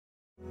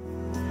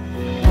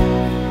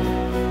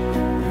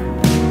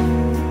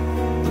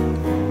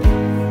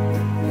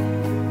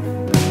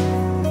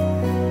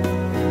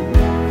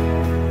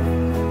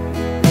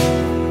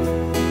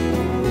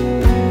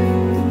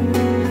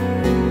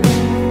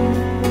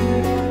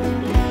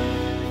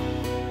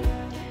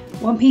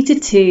1 Peter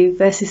 2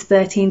 verses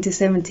 13 to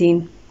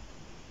 17.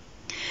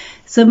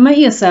 Submit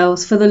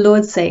yourselves for the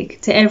Lord's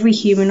sake to every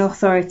human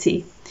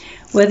authority,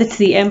 whether to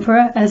the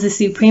emperor as the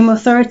supreme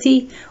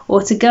authority,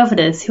 or to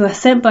governors who are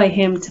sent by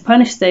him to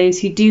punish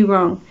those who do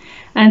wrong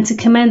and to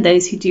commend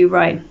those who do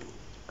right.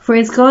 For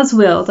it is God's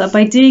will that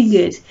by doing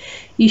good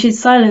you should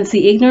silence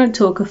the ignorant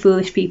talk of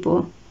foolish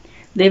people.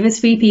 Live as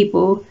free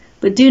people,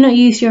 but do not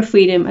use your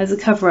freedom as a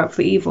cover-up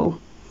for evil.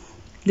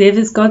 Live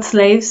as God's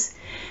slaves,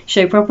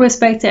 show proper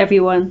respect to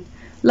everyone,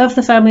 love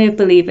the family of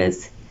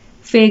believers,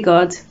 fear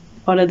God,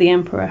 honour the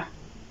emperor.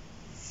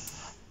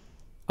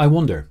 I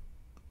wonder,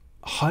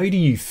 how do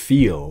you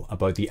feel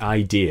about the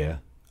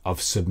idea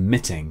of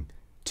submitting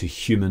to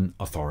human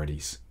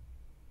authorities?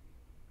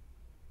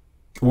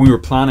 When we were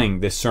planning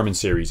this sermon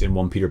series in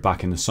 1 Peter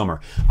back in the summer,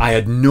 I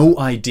had no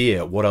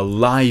idea what a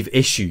live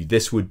issue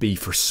this would be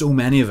for so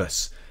many of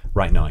us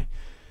right now.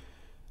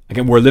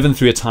 Again, we're living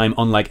through a time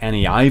unlike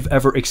any I've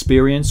ever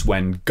experienced,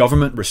 when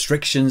government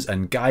restrictions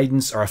and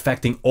guidance are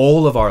affecting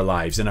all of our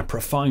lives in a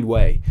profound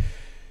way.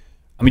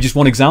 I mean, just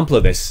one example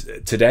of this.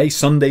 Today,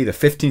 Sunday, the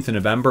 15th of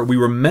November, we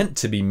were meant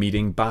to be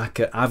meeting back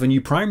at Avenue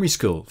Primary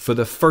School for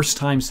the first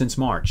time since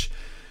March.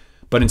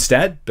 But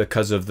instead,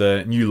 because of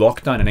the new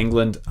lockdown in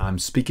England, I'm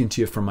speaking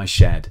to you from my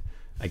shed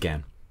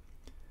again.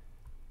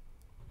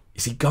 You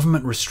see,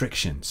 government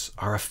restrictions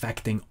are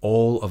affecting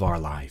all of our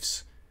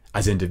lives,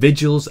 as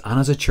individuals and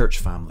as a church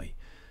family.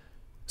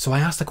 So I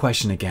ask the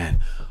question again,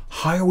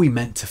 how are we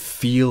meant to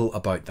feel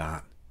about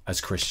that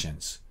as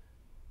Christians?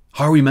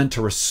 How are we meant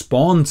to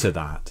respond to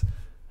that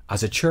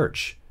as a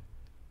church?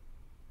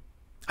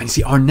 And you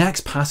see, our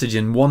next passage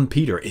in 1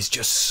 Peter is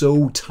just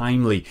so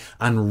timely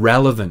and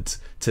relevant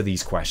to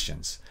these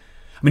questions.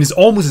 I mean, it's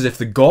almost as if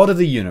the God of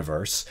the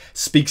universe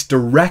speaks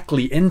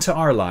directly into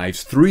our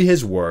lives through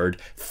his word,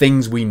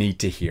 things we need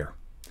to hear.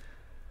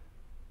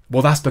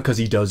 Well, that's because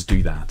he does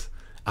do that,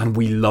 and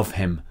we love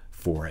him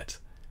for it.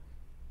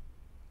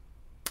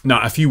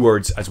 Now, a few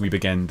words as we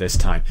begin this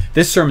time.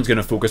 This sermon is going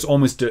to focus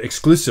almost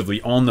exclusively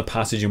on the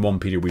passage in 1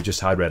 Peter we just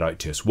had read out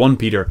to us. 1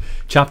 Peter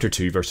chapter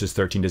 2, verses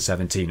 13 to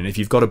 17. And if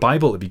you've got a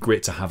Bible, it'd be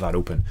great to have that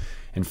open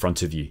in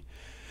front of you.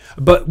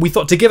 But we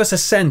thought to give us a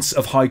sense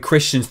of how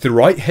Christians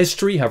throughout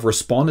history have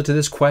responded to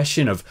this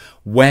question of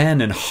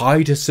when and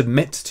how to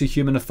submit to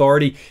human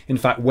authority, in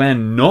fact,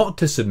 when not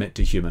to submit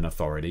to human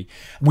authority,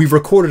 we've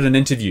recorded an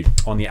interview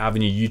on the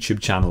Avenue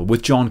YouTube channel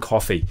with John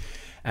Coffey,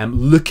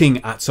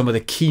 looking at some of the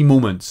key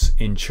moments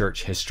in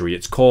church history.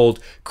 It's called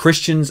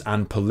Christians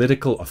and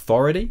Political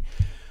Authority,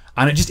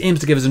 and it just aims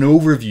to give us an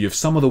overview of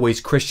some of the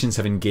ways Christians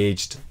have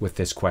engaged with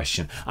this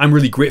question. I'm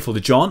really grateful to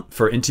John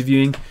for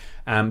doing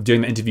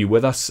the interview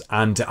with us,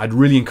 and I'd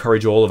really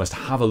encourage all of us to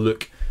have a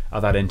look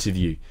at that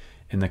interview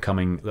in the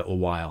coming little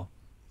while.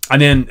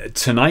 And then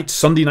tonight,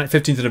 Sunday night,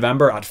 15th of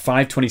November at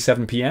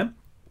 5:27 p.m,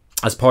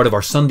 as part of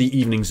our Sunday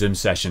evening Zoom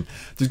session,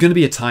 there's going to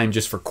be a time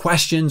just for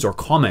questions or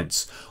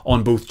comments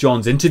on both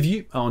John's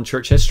interview on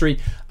church history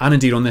and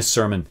indeed on this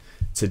sermon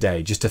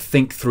today, just to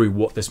think through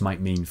what this might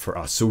mean for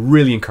us. So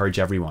really encourage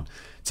everyone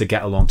to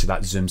get along to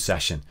that Zoom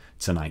session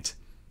tonight.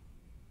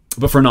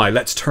 But for now,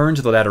 let's turn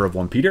to the letter of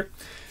 1 Peter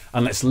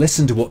and let's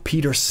listen to what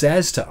Peter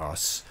says to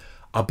us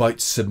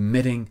about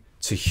submitting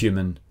to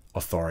human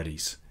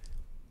authorities.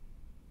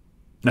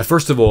 Now,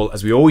 first of all,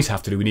 as we always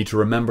have to do, we need to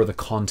remember the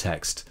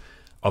context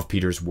of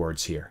Peter's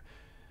words here.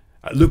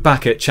 Look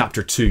back at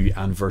chapter 2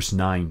 and verse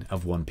 9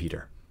 of 1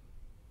 Peter.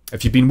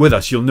 If you've been with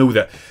us, you'll know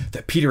that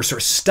Peter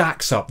sort of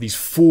stacks up these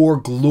four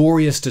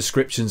glorious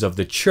descriptions of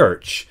the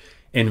church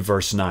in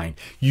verse 9.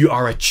 You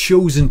are a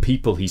chosen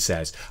people, he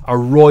says, a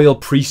royal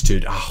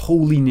priesthood, a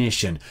holy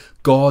nation,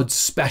 God's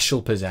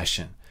special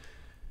possession.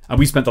 And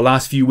we spent the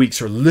last few weeks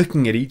sort of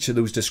looking at each of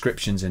those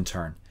descriptions in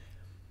turn.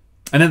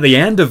 And at the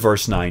end of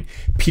verse 9,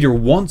 Peter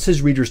wants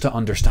his readers to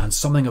understand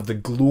something of the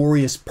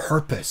glorious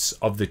purpose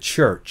of the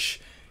church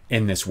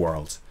in this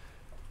world.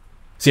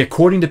 See,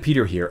 according to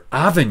Peter here,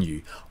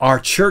 Avenue, our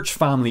church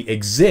family,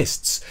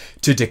 exists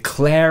to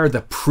declare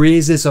the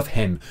praises of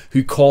him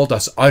who called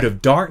us out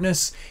of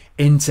darkness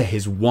into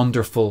his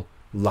wonderful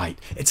light.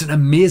 It's an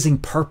amazing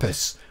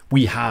purpose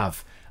we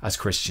have as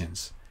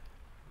Christians.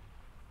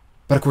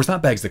 But of course,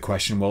 that begs the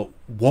question, well,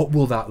 what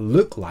will that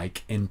look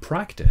like in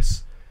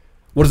practice?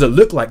 What does it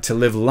look like to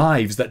live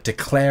lives that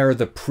declare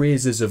the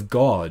praises of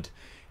God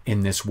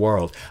in this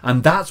world?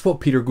 And that's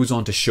what Peter goes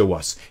on to show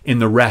us in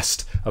the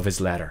rest of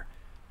his letter.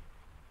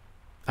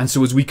 And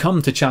so as we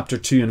come to chapter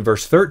 2 and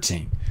verse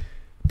 13,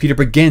 Peter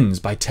begins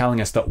by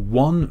telling us that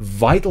one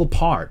vital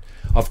part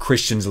of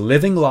Christians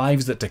living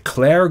lives that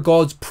declare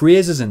God's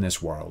praises in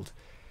this world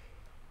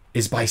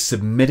is by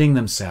submitting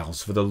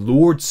themselves for the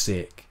Lord's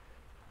sake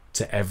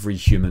to every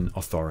human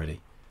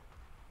authority.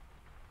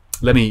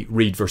 Let me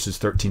read verses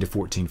 13 to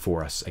 14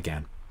 for us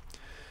again.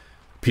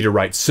 Peter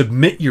writes,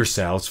 "Submit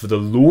yourselves for the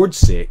Lord's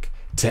sake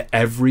to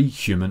every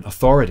human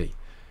authority,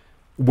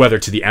 whether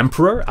to the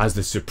emperor as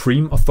the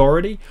supreme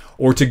authority,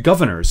 or to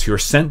governors who are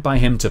sent by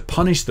him to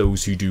punish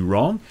those who do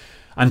wrong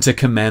and to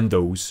commend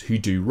those who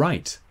do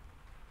right."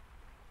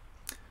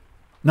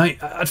 Now,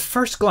 at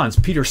first glance,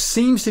 Peter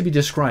seems to be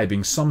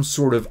describing some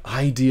sort of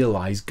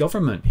idealized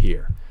government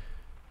here,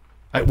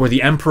 where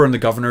the emperor and the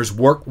governors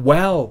work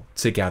well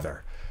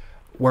together,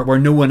 where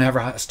no one ever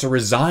has to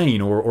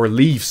resign or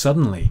leave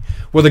suddenly,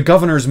 where the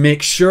governors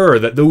make sure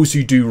that those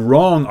who do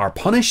wrong are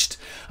punished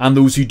and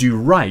those who do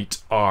right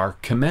are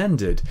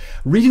commended.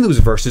 Reading those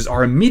verses,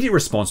 our immediate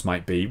response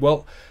might be,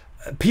 well,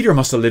 Peter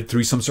must have lived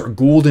through some sort of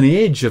golden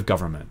age of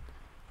government.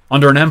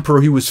 Under an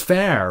emperor who was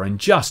fair and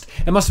just,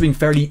 it must have been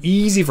fairly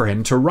easy for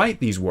him to write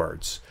these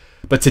words.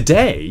 But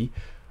today,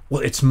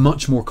 well, it's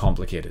much more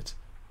complicated.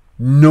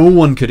 No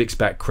one could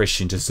expect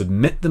Christians to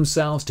submit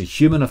themselves to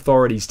human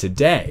authorities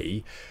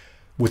today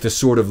with the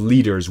sort of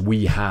leaders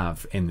we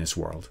have in this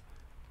world.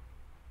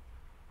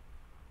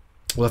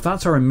 Well, if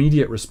that's our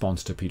immediate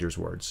response to Peter's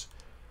words,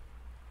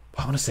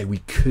 I want to say we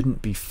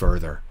couldn't be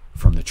further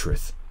from the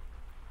truth.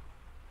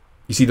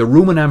 You see, the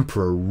Roman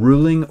emperor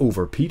ruling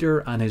over Peter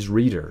and his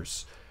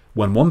readers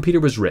when 1 Peter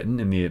was written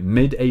in the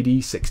mid-AD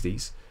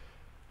 60s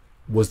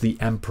was the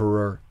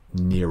Emperor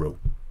Nero.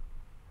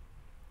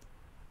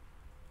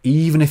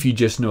 Even if you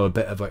just know a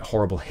bit about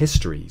horrible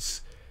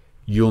histories,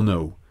 you'll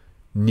know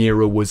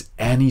Nero was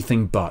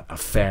anything but a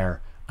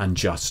fair and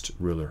just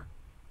ruler.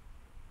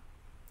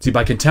 See,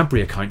 by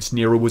contemporary accounts,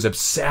 Nero was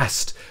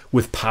obsessed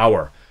with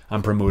power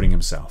and promoting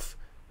himself.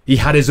 He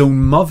had his own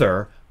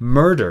mother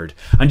murdered,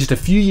 and just a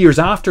few years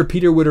after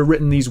Peter would have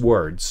written these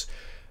words,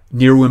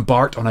 Nero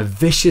embarked on a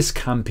vicious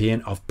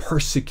campaign of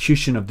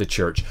persecution of the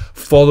church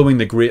following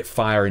the Great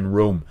Fire in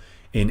Rome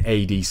in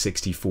AD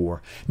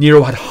 64.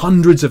 Nero had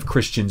hundreds of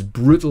Christians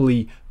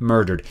brutally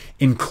murdered,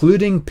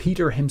 including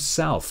Peter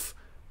himself,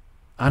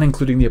 and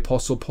including the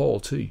Apostle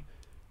Paul too.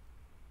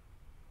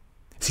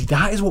 See,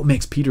 that is what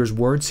makes Peter's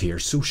words here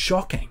so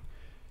shocking.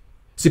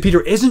 See,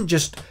 Peter isn't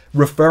just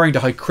referring to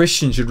how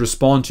Christians should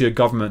respond to a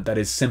government that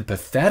is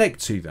sympathetic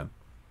to them.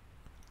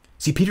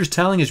 See, Peter's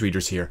telling his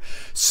readers here,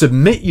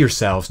 submit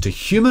yourselves to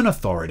human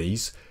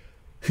authorities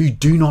who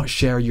do not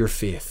share your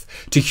faith,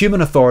 to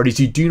human authorities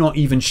who do not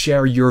even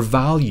share your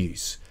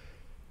values.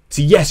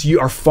 See, yes, you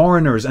are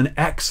foreigners and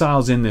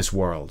exiles in this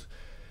world,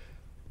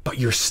 but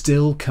you're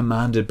still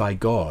commanded by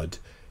God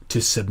to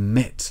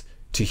submit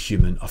to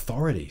human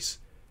authorities.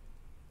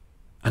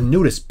 And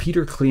notice,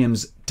 Peter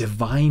claims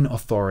divine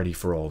authority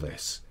for all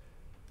this.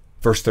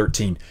 Verse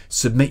 13,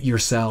 submit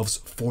yourselves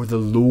for the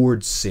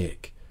Lord's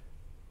sake.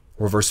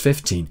 Or verse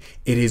 15,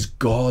 it is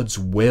God's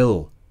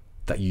will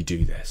that you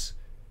do this.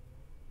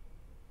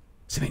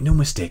 So make no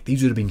mistake,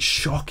 these would have been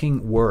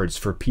shocking words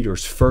for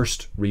Peter's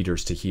first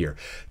readers to hear,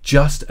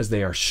 just as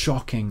they are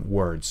shocking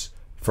words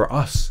for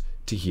us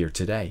to hear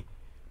today.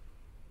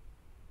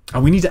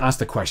 And we need to ask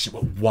the question,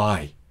 well,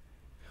 why?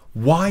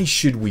 Why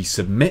should we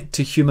submit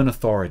to human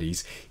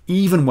authorities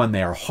even when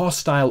they are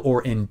hostile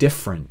or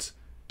indifferent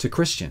to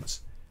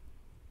Christians?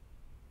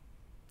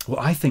 Well,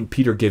 I think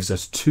Peter gives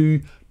us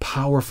two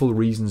powerful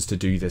reasons to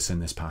do this in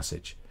this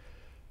passage.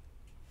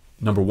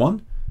 Number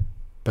one,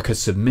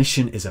 because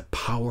submission is a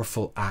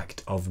powerful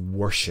act of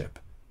worship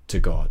to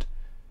God.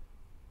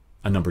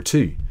 And number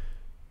two,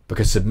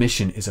 because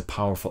submission is a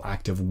powerful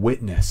act of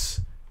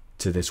witness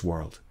to this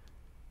world.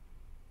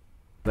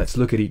 Let's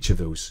look at each of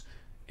those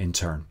in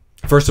turn.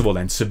 First of all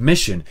then,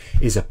 submission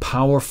is a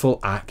powerful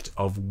act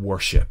of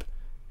worship.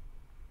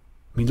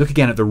 I mean, look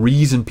again at the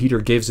reason Peter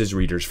gives his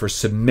readers for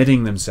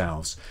submitting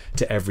themselves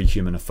to every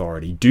human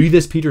authority. Do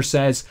this, Peter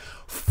says,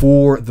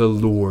 for the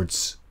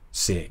Lord's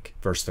sake.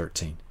 Verse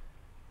 13.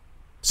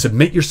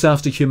 Submit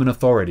yourselves to human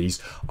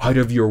authorities out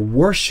of your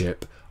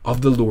worship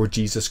of the Lord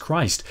Jesus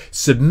Christ.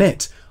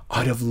 Submit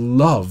out of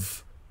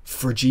love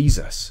for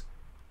Jesus.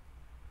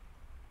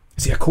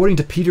 See, according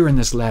to Peter in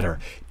this letter,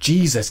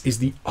 Jesus is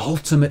the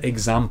ultimate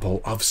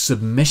example of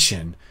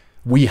submission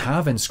we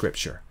have in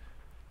Scripture.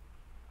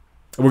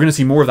 We're going to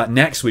see more of that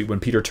next week when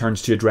Peter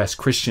turns to address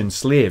Christian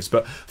slaves.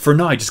 But for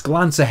now, just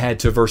glance ahead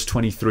to verse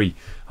 23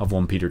 of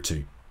 1 Peter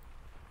 2.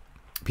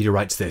 Peter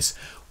writes this,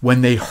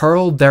 when they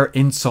hurled their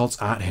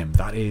insults at him,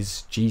 that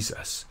is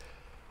Jesus,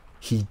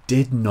 he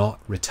did not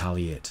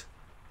retaliate.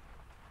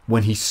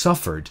 When he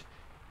suffered,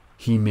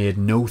 he made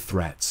no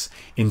threats.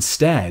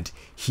 Instead,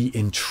 he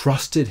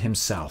entrusted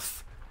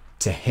himself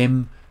to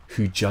him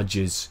who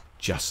judges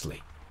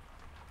justly.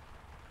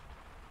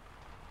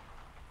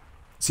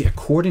 See,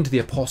 according to the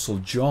Apostle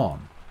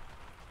John,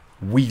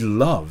 we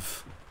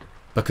love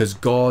because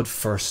God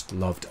first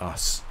loved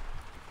us.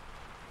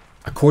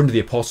 According to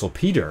the Apostle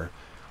Peter,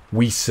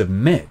 we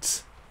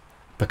submit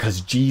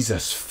because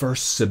Jesus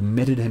first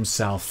submitted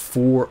himself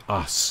for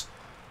us,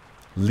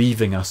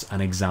 leaving us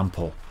an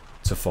example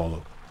to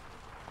follow.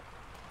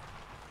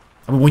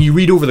 I mean, when you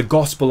read over the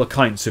gospel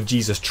accounts of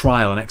Jesus'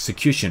 trial and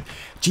execution,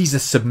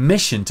 Jesus'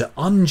 submission to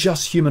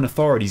unjust human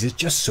authorities is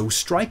just so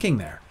striking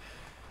there.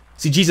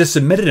 See, Jesus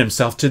submitted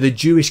himself to the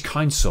Jewish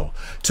council,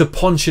 to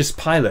Pontius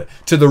Pilate,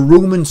 to the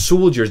Roman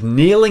soldiers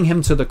nailing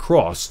him to the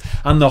cross.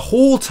 And the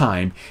whole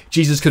time,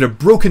 Jesus could have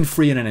broken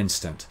free in an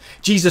instant.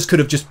 Jesus could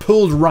have just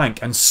pulled rank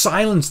and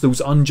silenced those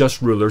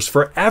unjust rulers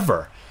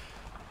forever.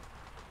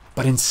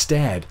 But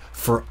instead,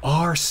 for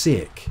our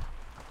sake,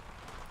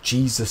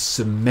 Jesus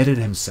submitted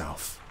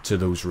himself to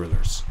those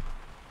rulers.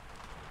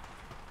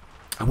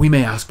 And we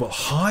may ask, well,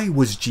 how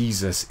was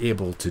Jesus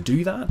able to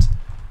do that?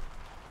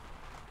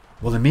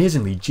 Well,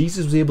 amazingly,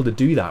 Jesus was able to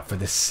do that for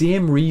the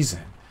same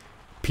reason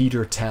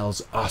Peter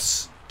tells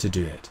us to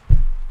do it.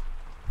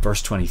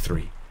 Verse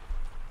 23,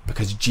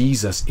 because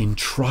Jesus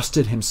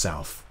entrusted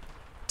himself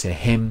to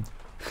him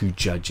who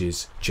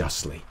judges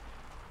justly.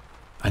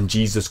 And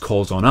Jesus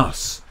calls on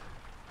us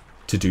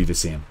to do the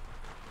same.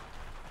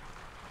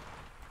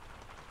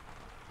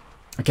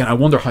 Again, I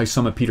wonder how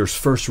some of Peter's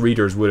first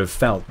readers would have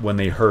felt when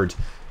they heard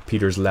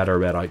Peter's letter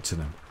read out to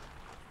them.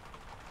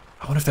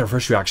 I wonder if their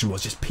first reaction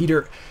was just,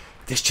 Peter,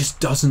 this just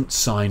doesn't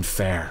sound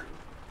fair.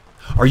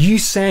 Are you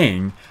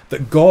saying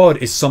that God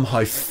is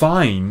somehow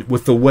fine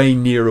with the way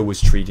Nero is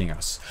treating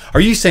us?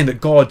 Are you saying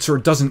that God sort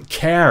of doesn't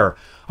care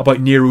about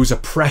Nero's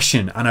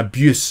oppression and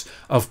abuse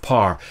of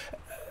power?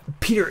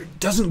 Peter,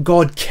 doesn't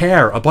God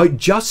care about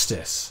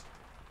justice?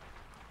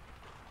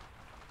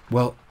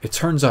 Well, it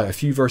turns out a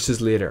few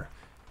verses later,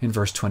 in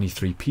verse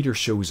 23, Peter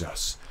shows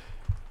us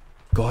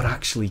God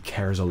actually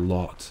cares a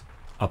lot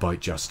about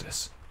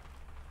justice.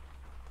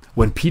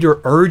 When Peter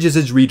urges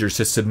his readers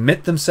to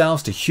submit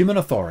themselves to human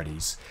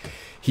authorities,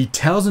 he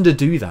tells them to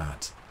do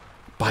that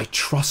by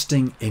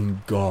trusting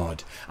in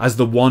God as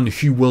the one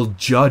who will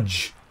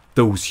judge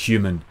those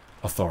human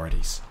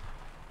authorities.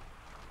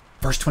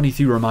 Verse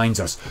 23 reminds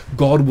us,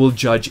 God will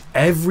judge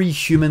every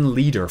human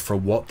leader for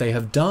what they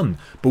have done,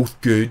 both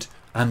good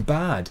and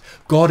bad.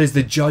 God is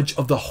the judge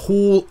of the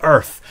whole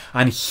earth,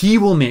 and he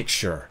will make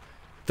sure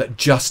that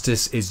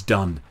justice is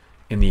done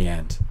in the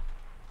end.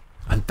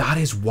 And that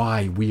is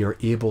why we are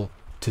able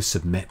to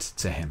submit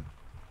to him.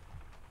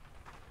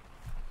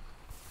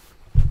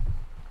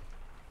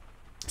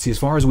 See, as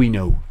far as we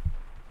know,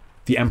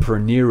 the Emperor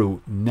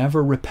Nero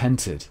never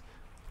repented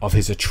of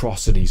his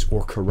atrocities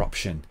or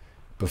corruption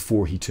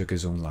before he took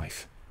his own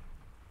life.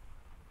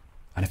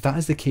 And if that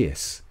is the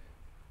case,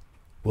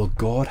 well,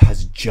 God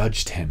has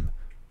judged him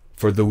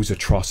for those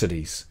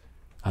atrocities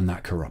and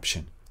that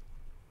corruption.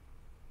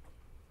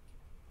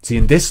 See,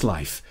 in this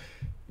life,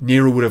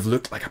 Nero would have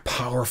looked like a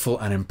powerful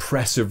and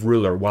impressive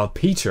ruler, while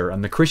Peter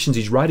and the Christians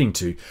he's writing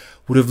to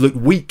would have looked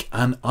weak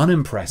and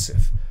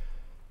unimpressive.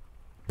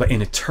 But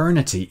in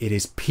eternity, it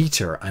is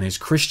Peter and his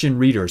Christian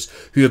readers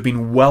who have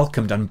been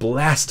welcomed and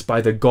blessed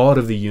by the God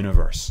of the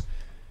universe.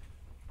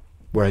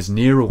 Whereas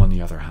Nero, on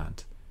the other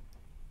hand,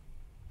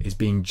 is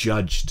being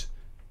judged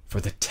for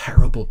the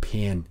terrible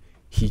pain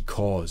he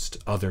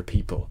caused other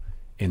people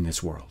in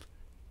this world.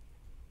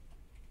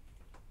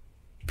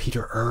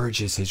 Peter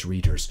urges his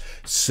readers,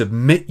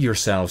 submit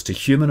yourselves to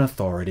human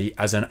authority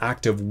as an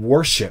act of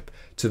worship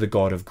to the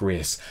God of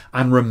grace.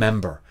 And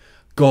remember,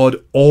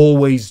 God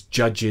always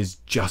judges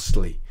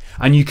justly,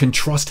 and you can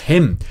trust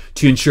him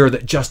to ensure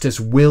that justice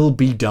will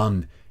be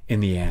done in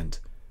the end.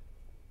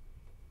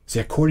 See,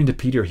 according to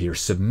Peter here,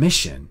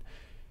 submission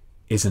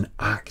is an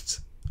act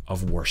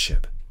of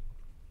worship.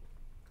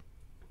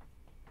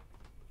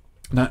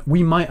 Now,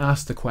 we might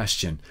ask the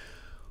question,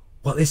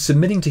 well, is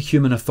submitting to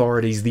human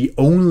authorities the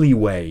only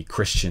way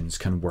Christians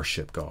can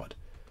worship God?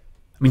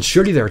 I mean,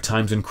 surely there are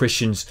times when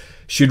Christians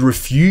should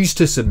refuse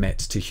to submit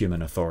to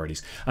human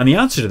authorities. And the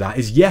answer to that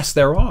is yes,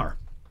 there are.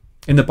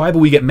 In the Bible,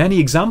 we get many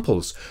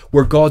examples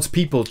where God's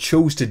people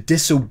chose to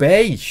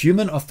disobey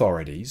human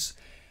authorities,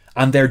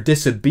 and their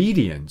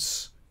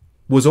disobedience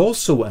was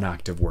also an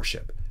act of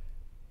worship.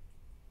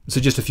 So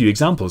just a few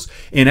examples.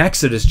 In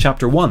Exodus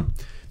chapter 1,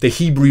 the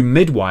Hebrew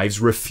midwives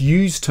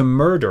refused to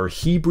murder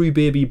Hebrew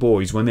baby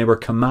boys when they were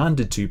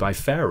commanded to by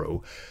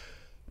Pharaoh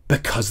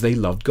because they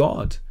loved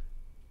God.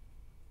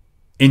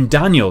 In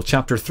Daniel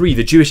chapter 3,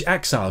 the Jewish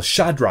exiles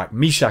Shadrach,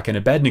 Meshach and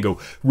Abednego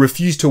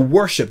refused to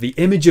worship the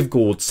image of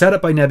gold set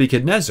up by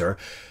Nebuchadnezzar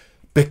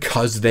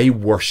because they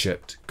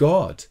worshipped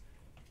God.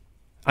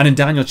 And in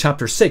Daniel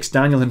chapter 6,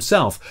 Daniel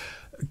himself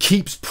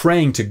keeps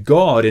praying to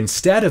God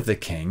instead of the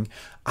king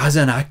as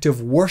an act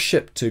of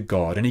worship to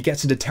God, and he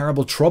gets into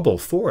terrible trouble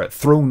for it,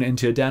 thrown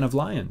into a den of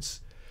lions.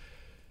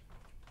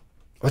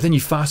 Or then you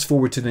fast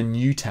forward to the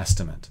New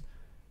Testament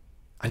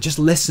and just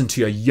listen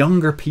to a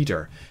younger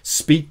Peter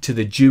speak to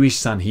the Jewish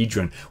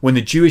Sanhedrin when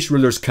the Jewish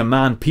rulers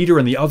command Peter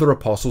and the other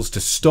apostles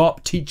to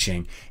stop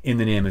teaching in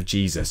the name of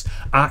Jesus.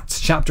 Acts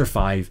chapter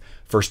 5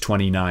 verse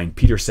 29,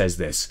 Peter says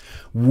this,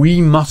 "We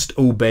must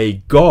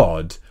obey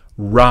God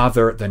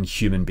rather than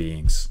human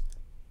beings."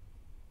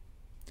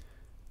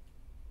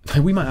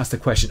 Now we might ask the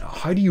question,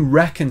 how do you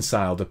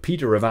reconcile the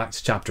Peter of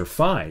Acts chapter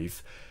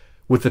 5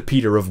 with the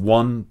Peter of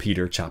 1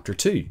 Peter chapter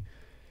 2?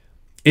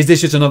 Is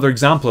this just another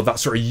example of that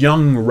sort of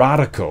young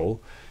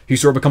radical who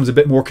sort of becomes a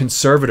bit more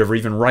conservative or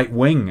even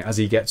right-wing as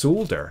he gets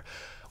older?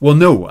 Well,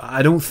 no,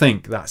 I don't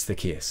think that's the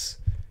case.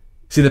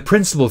 See, the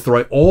principle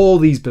throughout all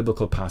these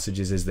biblical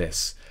passages is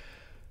this: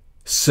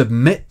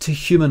 submit to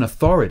human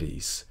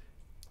authorities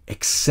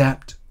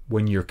except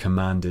when you're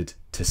commanded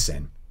to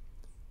sin.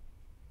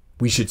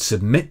 We should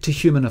submit to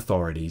human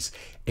authorities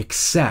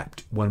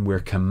except when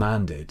we're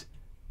commanded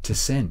to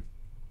sin.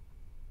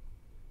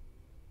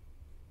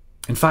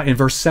 In fact, in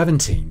verse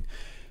 17,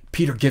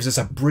 Peter gives us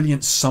a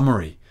brilliant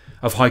summary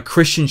of how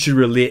Christians should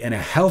relate in a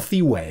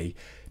healthy way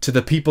to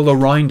the people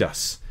around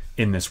us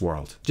in this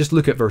world. Just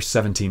look at verse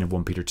 17 of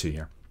 1 Peter 2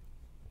 here.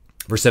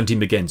 Verse 17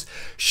 begins,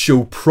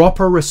 show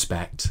proper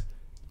respect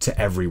to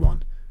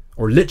everyone,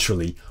 or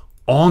literally,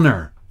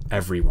 honor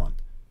everyone.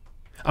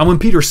 And when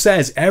Peter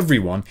says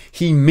everyone,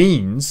 he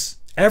means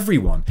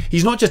everyone.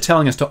 He's not just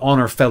telling us to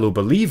honor fellow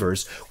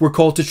believers. We're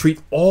called to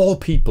treat all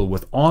people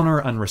with honor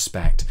and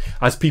respect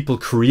as people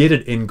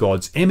created in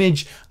God's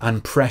image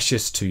and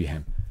precious to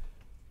him.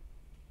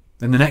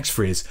 And the next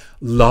phrase,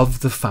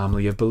 love the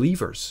family of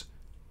believers.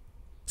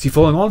 See,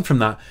 following on from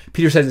that,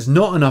 Peter says it's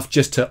not enough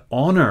just to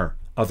honor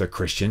other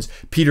Christians.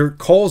 Peter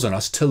calls on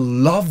us to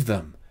love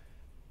them.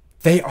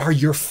 They are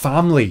your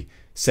family,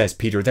 says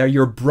Peter. They're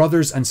your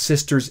brothers and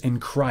sisters in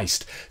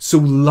Christ. So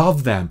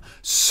love them,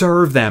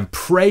 serve them,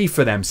 pray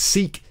for them,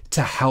 seek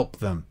to help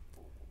them.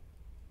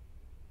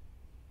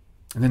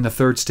 And then the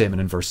third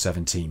statement in verse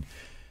 17,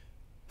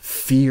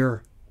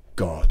 fear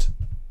God.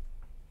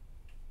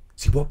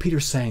 See, what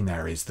Peter's saying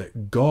there is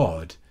that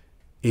God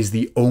is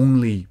the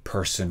only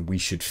person we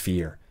should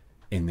fear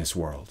in this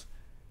world.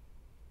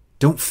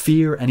 Don't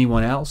fear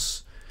anyone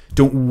else.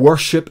 Don't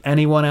worship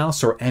anyone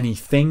else or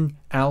anything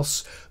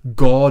else.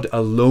 God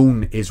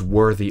alone is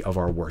worthy of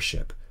our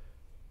worship.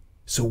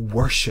 So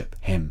worship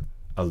him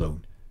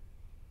alone.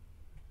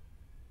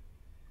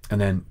 And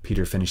then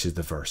Peter finishes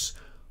the verse.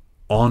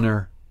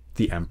 Honor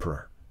the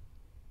emperor.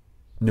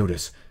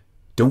 Notice,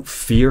 don't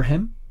fear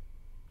him.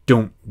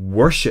 Don't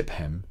worship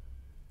him.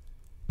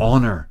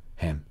 Honor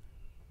him.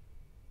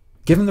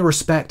 Give him the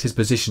respect his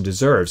position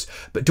deserves,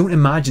 but don't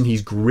imagine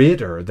he's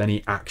greater than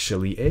he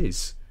actually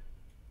is.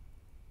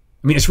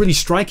 I mean, it's really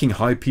striking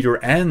how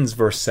Peter ends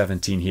verse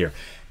 17 here.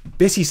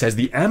 Basically says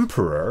the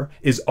emperor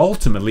is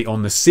ultimately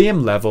on the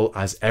same level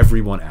as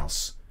everyone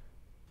else.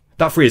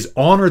 That phrase,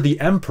 honor the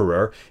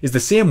emperor, is the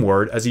same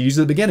word as he used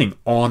at the beginning,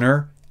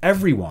 honor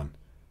everyone.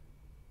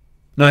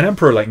 Now, an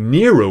emperor like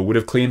Nero would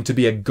have claimed to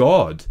be a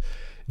god.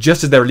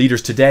 Just as their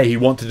leaders today who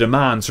want to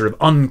demand sort of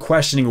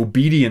unquestioning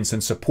obedience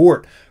and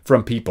support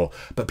from people.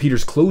 But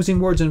Peter's closing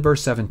words in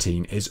verse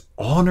 17 is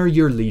honor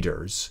your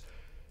leaders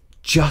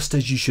just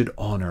as you should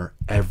honor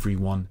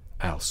everyone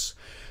else.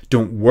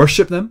 Don't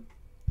worship them.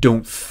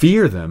 Don't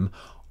fear them.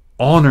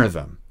 Honor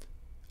them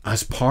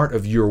as part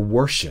of your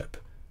worship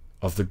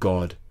of the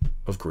God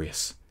of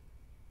grace.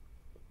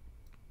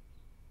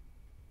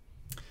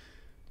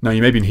 Now,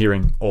 you may have been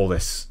hearing all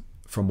this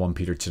from 1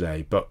 Peter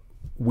today, but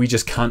we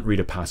just can't read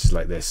a passage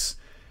like this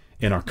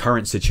in our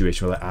current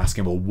situation without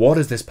asking, well, what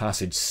does this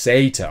passage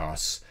say to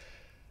us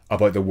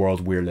about the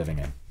world we're living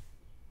in?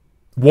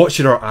 What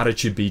should our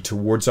attitude be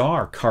towards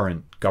our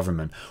current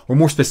government? Or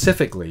more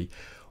specifically,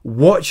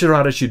 what should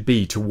our attitude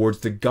be towards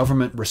the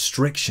government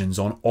restrictions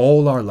on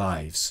all our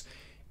lives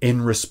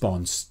in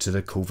response to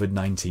the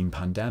COVID-19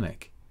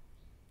 pandemic?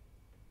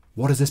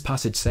 What does this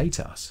passage say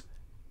to us?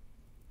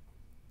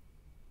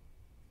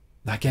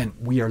 Again,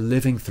 we are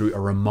living through a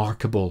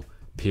remarkable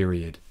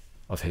period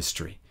of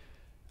history.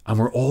 And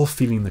we're all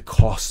feeling the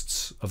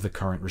costs of the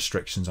current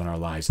restrictions on our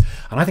lives.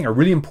 And I think a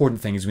really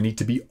important thing is we need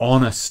to be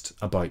honest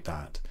about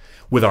that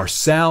with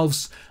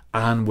ourselves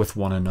and with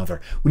one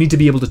another. We need to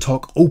be able to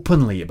talk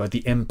openly about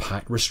the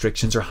impact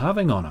restrictions are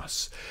having on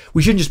us.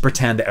 We shouldn't just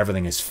pretend that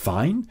everything is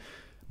fine,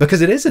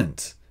 because it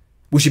isn't.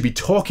 We should be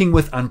talking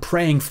with and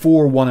praying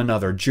for one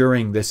another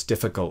during this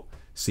difficult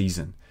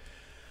season.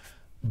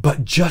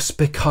 But just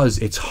because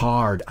it's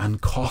hard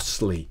and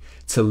costly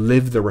to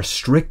live the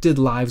restricted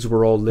lives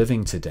we're all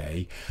living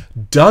today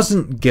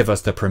doesn't give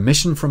us the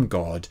permission from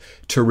God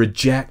to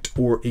reject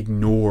or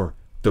ignore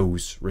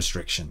those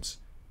restrictions.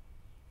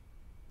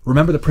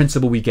 Remember the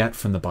principle we get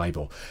from the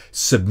Bible.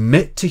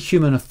 Submit to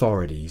human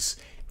authorities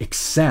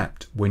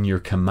except when you're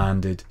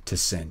commanded to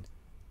sin.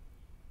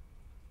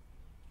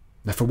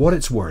 Now, for what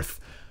it's worth,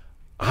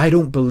 I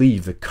don't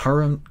believe the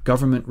current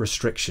government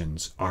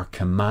restrictions are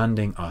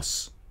commanding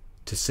us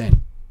to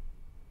sin.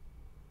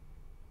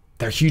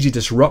 They're hugely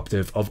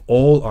disruptive of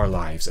all our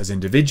lives as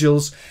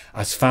individuals,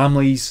 as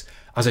families,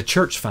 as a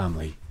church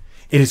family.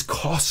 It is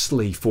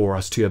costly for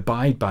us to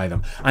abide by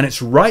them, and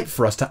it's right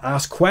for us to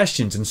ask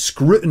questions and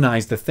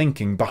scrutinize the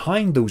thinking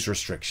behind those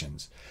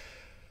restrictions.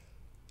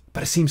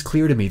 But it seems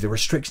clear to me the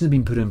restrictions have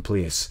been put in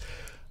place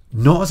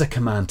not as a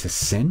command to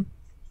sin,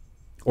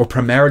 or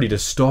primarily to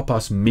stop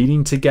us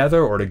meeting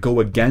together or to go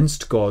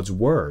against God's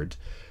word.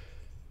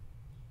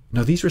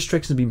 Now, these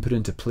restrictions have been put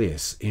into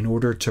place in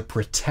order to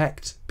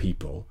protect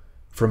people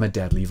from a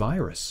deadly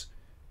virus,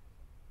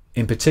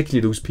 in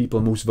particular those people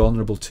most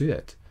vulnerable to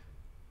it,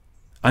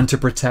 and to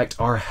protect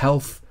our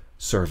health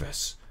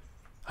service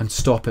and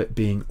stop it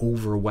being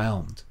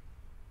overwhelmed.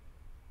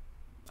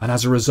 And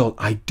as a result,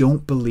 I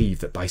don't believe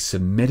that by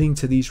submitting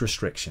to these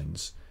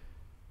restrictions,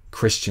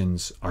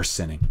 Christians are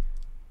sinning.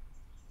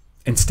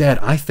 Instead,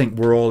 I think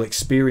we're all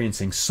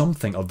experiencing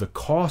something of the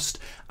cost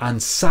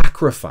and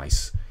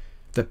sacrifice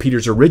that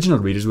Peter's original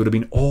readers would have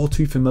been all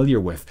too familiar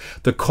with.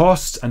 The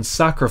costs and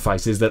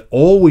sacrifices that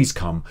always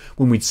come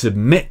when we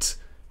submit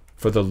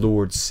for the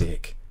Lord's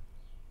sake.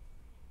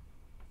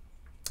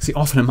 See,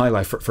 often in my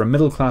life, for a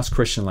middle-class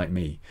Christian like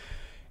me,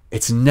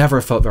 it's never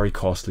felt very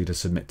costly to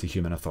submit to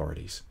human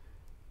authorities.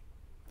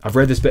 I've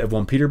read this bit of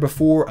 1 Peter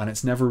before, and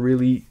it's never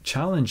really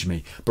challenged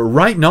me. But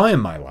right now in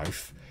my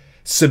life,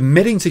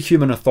 submitting to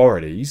human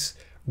authorities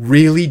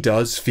really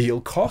does feel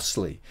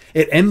costly.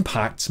 It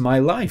impacts my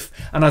life.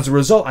 And as a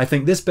result, I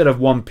think this bit of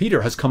 1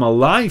 Peter has come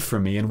alive for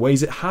me in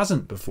ways it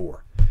hasn't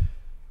before.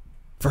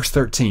 Verse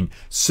 13,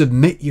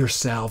 submit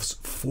yourselves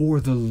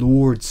for the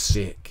Lord's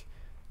sake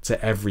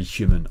to every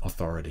human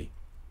authority.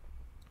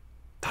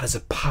 That is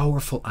a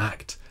powerful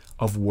act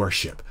of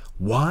worship.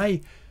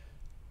 Why?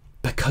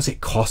 Because it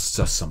costs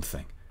us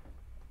something.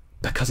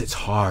 Because it's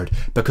hard.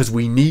 Because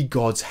we need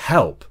God's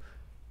help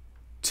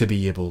to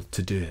be able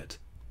to do it.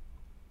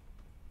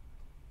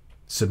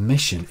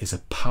 Submission is a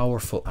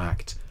powerful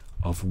act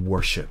of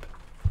worship,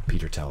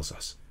 Peter tells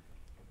us.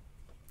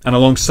 And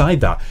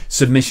alongside that,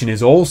 submission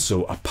is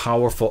also a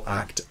powerful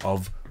act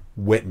of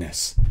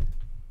witness.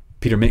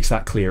 Peter makes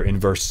that clear in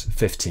verse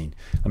 15.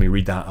 Let me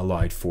read that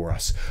aloud for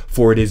us.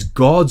 For it is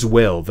God's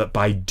will that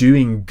by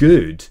doing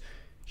good,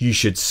 you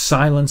should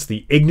silence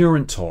the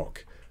ignorant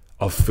talk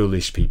of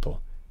foolish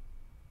people.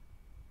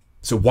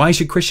 So why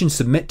should Christians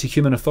submit to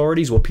human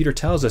authorities? Well, Peter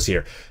tells us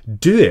here,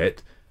 do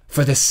it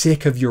for the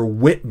sake of your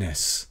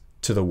witness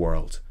to the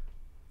world.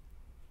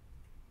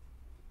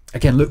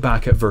 Again, look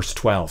back at verse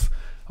 12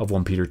 of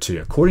 1 Peter 2.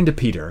 According to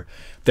Peter,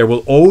 there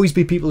will always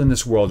be people in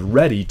this world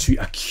ready to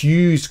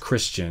accuse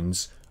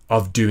Christians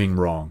of doing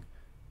wrong.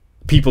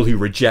 People who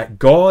reject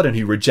God and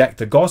who reject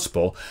the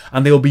gospel,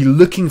 and they'll be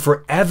looking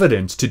for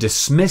evidence to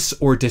dismiss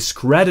or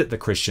discredit the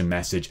Christian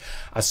message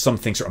as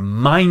something sort of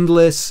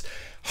mindless,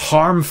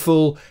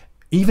 harmful,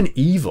 even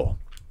evil.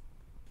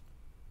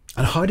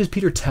 And how does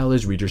Peter tell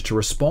his readers to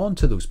respond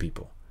to those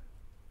people?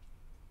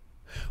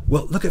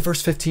 Well, look at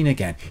verse 15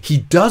 again. He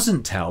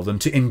doesn't tell them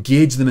to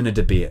engage them in a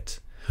debate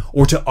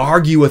or to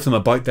argue with them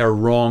about their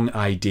wrong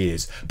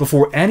ideas.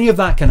 Before any of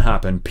that can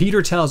happen,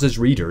 Peter tells his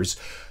readers,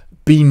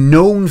 be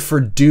known for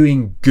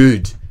doing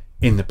good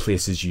in the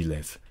places you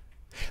live.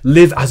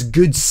 Live as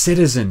good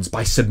citizens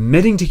by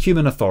submitting to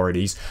human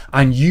authorities,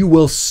 and you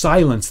will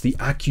silence the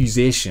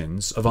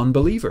accusations of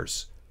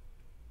unbelievers.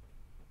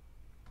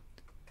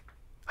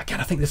 Again,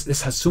 I think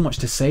this has so much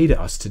to say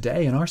to us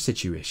today in our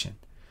situation.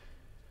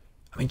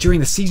 I mean,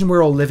 during the season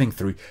we're all living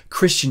through,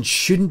 Christians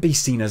shouldn't be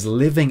seen as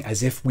living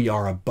as if we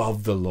are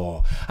above the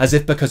law, as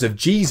if because of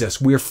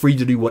Jesus we're free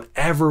to do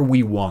whatever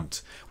we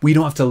want. We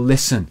don't have to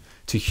listen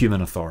to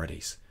human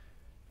authorities.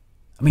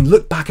 I mean,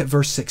 look back at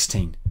verse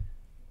 16.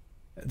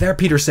 There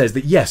Peter says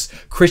that yes,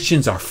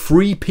 Christians are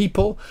free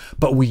people,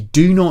 but we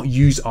do not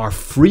use our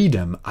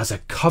freedom as a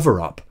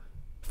cover-up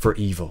for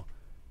evil.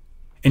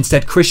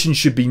 Instead, Christians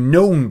should be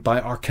known by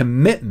our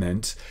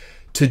commitment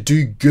to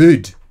do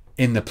good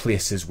in the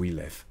places we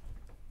live.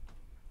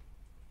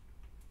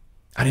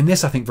 And in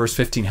this, I think verse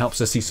 15 helps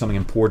us see something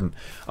important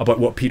about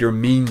what Peter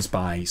means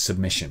by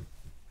submission.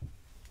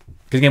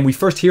 Because again, we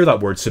first hear that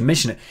word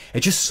submission,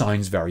 it just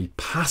sounds very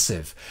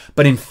passive.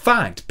 But in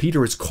fact,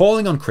 Peter is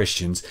calling on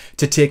Christians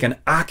to take an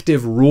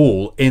active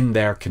role in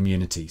their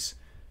communities.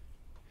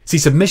 See,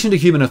 submission to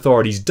human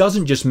authorities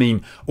doesn't just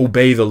mean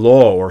obey the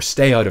law or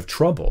stay out of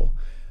trouble.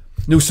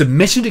 No,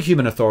 submission to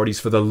human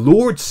authorities for the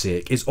Lord's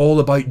sake is all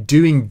about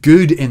doing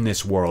good in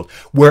this world,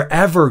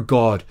 wherever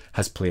God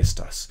has placed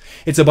us.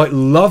 It's about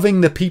loving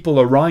the people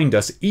around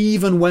us,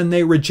 even when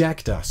they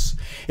reject us.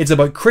 It's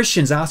about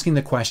Christians asking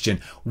the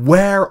question,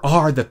 where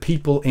are the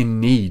people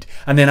in need?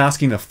 And then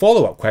asking the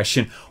follow-up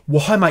question,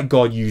 well, how might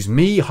God use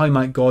me? How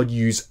might God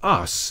use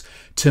us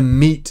to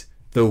meet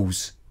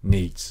those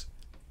needs?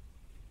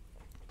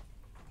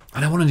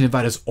 And I wanted to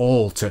invite us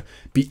all to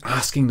be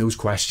asking those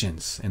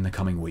questions in the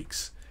coming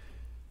weeks.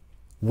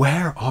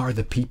 Where are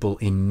the people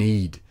in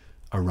need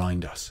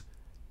around us?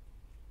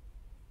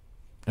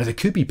 Now, there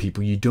could be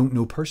people you don't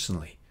know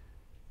personally.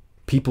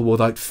 People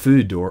without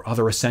food or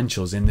other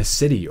essentials in this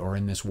city or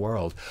in this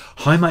world.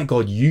 How might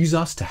God use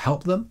us to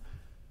help them?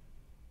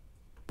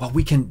 Well,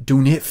 we can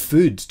donate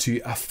food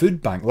to a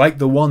food bank like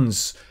the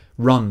ones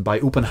run by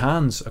Open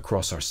Hands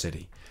across our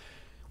city.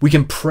 We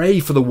can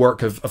pray for the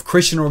work of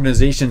Christian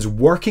organisations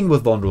working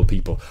with vulnerable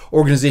people.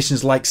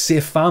 Organisations like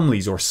Safe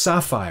Families or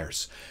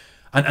Sapphires.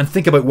 And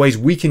think about ways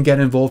we can get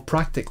involved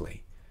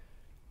practically.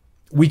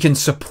 We can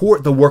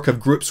support the work of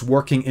groups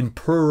working in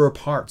poorer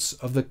parts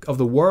of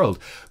the world.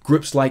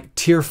 Groups like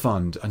Tear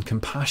Fund and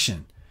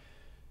Compassion.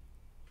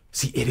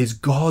 See, it is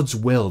God's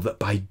will that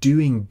by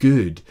doing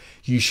good,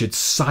 you should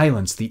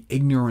silence the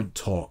ignorant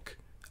talk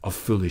of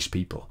foolish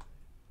people.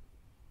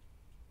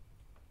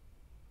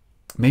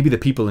 Maybe the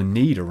people in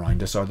need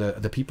around us are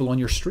the people on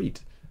your street.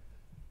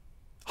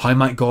 How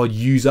might God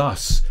use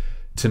us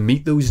to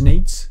meet those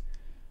needs?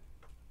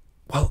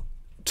 Well,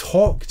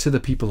 talk to the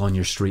people on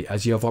your street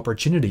as you have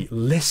opportunity.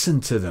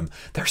 Listen to them.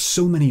 There's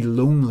so many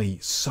lonely,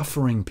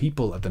 suffering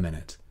people at the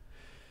minute.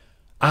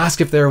 Ask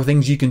if there are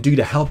things you can do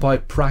to help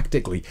out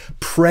practically.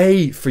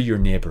 Pray for your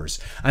neighbours.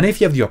 And if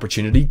you have the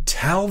opportunity,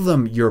 tell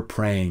them you're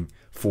praying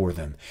for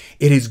them.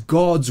 It is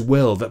God's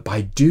will that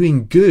by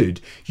doing good,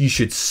 you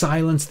should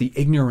silence the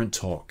ignorant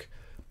talk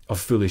of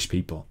foolish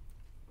people.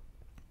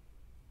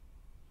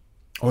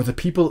 Or the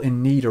people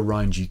in need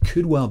around you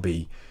could well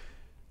be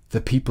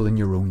the people in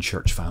your own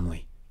church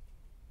family.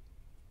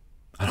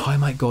 And how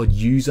might God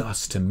use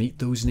us to meet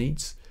those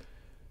needs?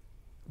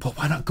 Well,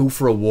 why not go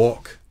for a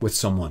walk with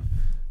someone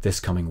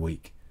this coming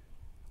week?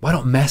 Why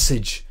not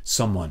message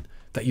someone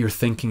that you're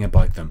thinking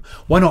about them?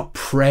 Why not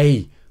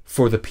pray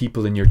for the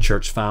people in your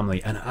church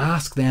family and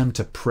ask them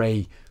to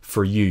pray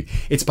for you?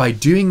 It's by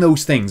doing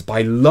those things,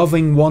 by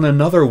loving one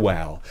another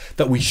well,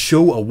 that we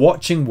show a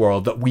watching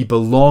world that we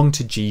belong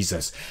to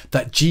Jesus,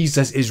 that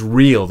Jesus is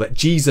real, that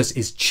Jesus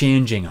is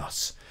changing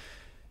us.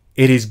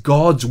 It is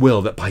God's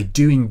will that by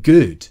doing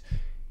good,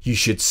 you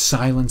should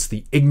silence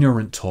the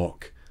ignorant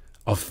talk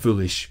of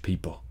foolish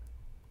people.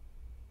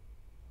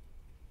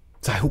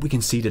 So I hope we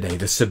can see today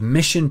the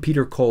submission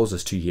Peter calls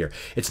us to here.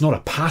 It's not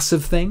a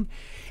passive thing.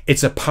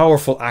 It's a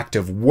powerful act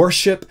of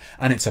worship,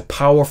 and it's a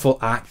powerful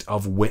act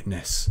of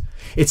witness.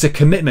 It's a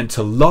commitment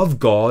to love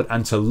God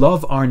and to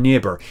love our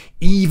neighbour,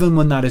 even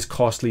when that is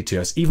costly to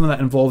us, even when that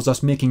involves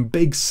us making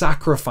big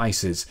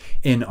sacrifices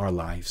in our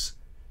lives.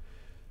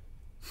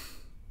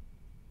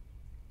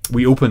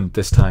 We opened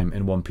this time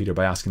in 1 Peter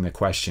by asking the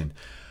question,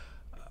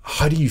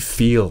 how do you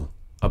feel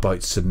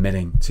about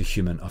submitting to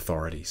human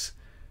authorities?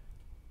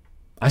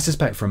 I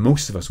suspect for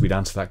most of us we'd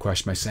answer that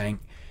question by saying,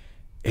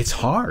 it's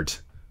hard.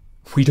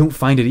 We don't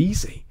find it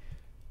easy.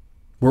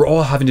 We're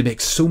all having to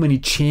make so many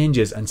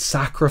changes and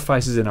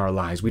sacrifices in our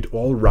lives we'd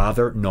all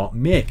rather not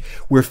make.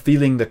 We're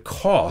feeling the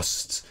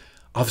costs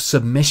of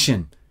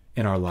submission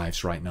in our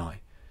lives right now.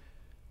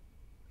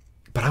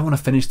 But I want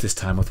to finish this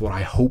time with what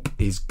I hope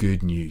is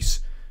good news.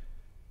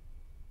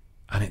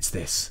 And it's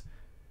this.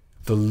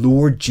 The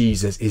Lord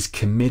Jesus is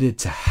committed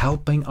to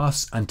helping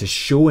us and to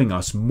showing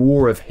us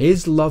more of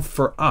his love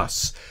for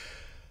us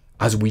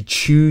as we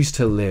choose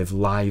to live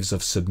lives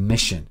of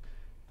submission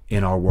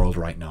in our world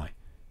right now.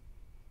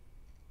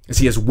 You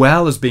see, as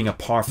well as being a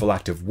powerful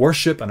act of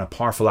worship and a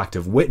powerful act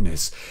of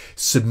witness,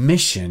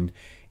 submission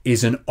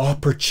is an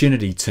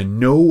opportunity to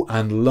know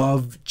and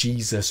love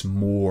Jesus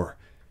more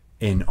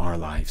in our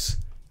lives.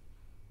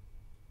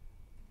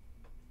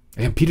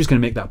 And Peter's going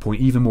to make that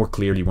point even more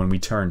clearly when we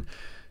turn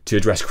to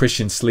address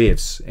Christian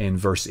slaves in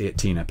verse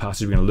 18, a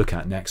passage we're going to look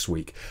at next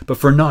week. But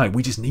for now,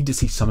 we just need to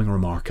see something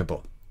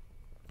remarkable.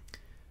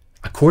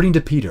 According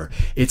to Peter,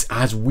 it's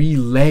as we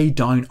lay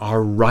down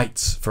our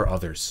rights for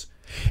others.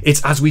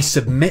 It's as we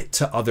submit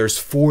to others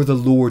for the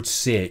Lord's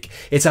sake.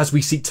 It's as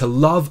we seek to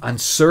love and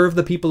serve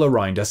the people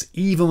around us,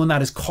 even when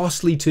that is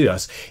costly to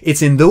us.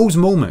 It's in those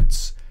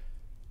moments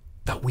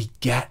that we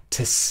get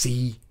to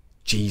see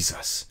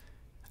Jesus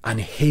and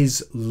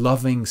his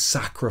loving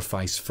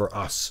sacrifice for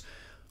us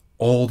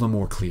all the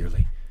more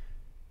clearly.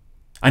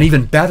 And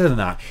even better than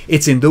that,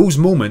 it's in those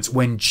moments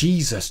when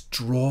Jesus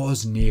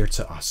draws near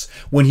to us,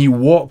 when he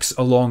walks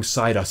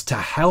alongside us to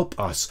help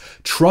us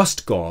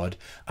trust God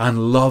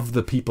and love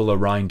the people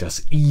around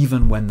us,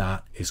 even when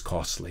that is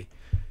costly.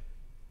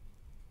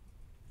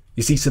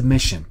 You see,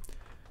 submission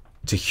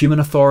to human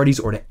authorities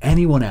or to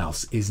anyone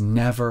else is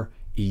never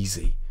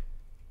easy.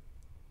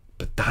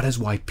 But that is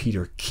why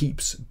Peter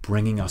keeps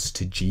bringing us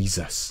to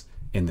Jesus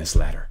in this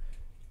letter.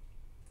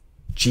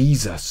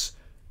 Jesus,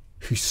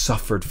 who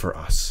suffered for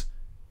us.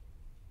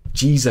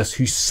 Jesus,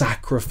 who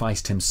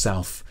sacrificed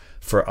himself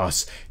for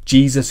us.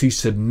 Jesus, who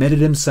submitted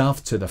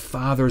himself to the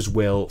Father's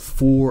will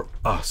for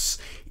us,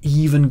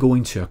 even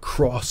going to a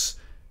cross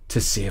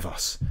to save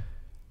us.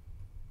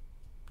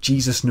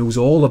 Jesus knows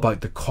all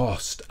about the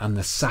cost and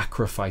the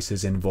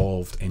sacrifices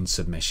involved in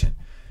submission.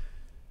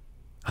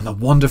 And the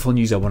wonderful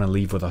news I want to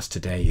leave with us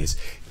today is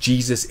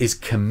Jesus is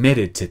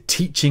committed to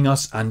teaching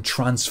us and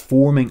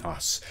transforming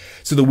us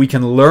so that we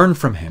can learn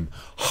from him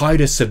how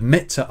to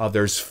submit to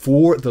others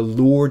for the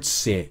Lord's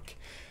sake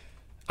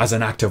as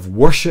an act of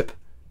worship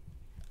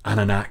and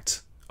an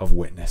act of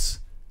witness.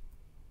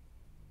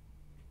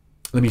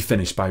 Let me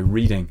finish by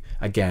reading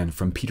again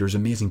from Peter's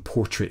amazing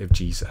portrait of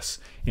Jesus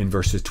in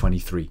verses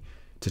 23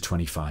 to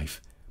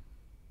 25.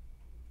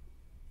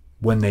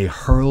 When they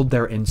hurled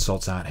their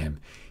insults at him,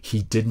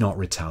 he did not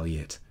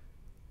retaliate.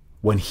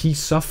 When he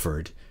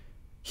suffered,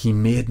 he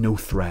made no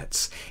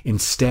threats.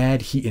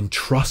 Instead, he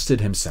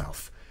entrusted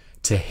himself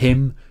to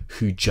him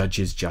who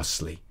judges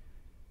justly.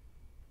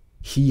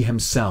 He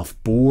himself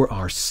bore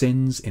our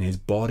sins in his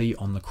body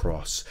on the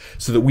cross,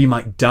 so that we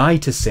might die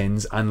to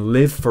sins and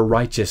live for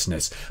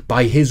righteousness.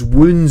 By his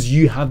wounds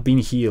you have been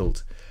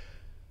healed.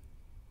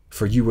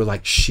 For you were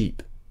like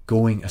sheep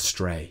going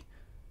astray,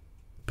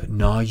 but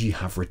now you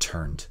have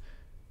returned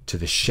to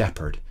the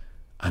shepherd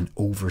and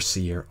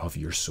overseer of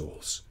your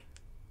souls.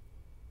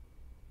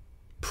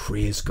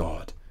 Praise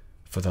God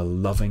for the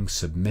loving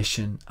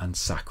submission and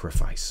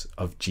sacrifice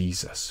of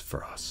Jesus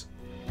for us.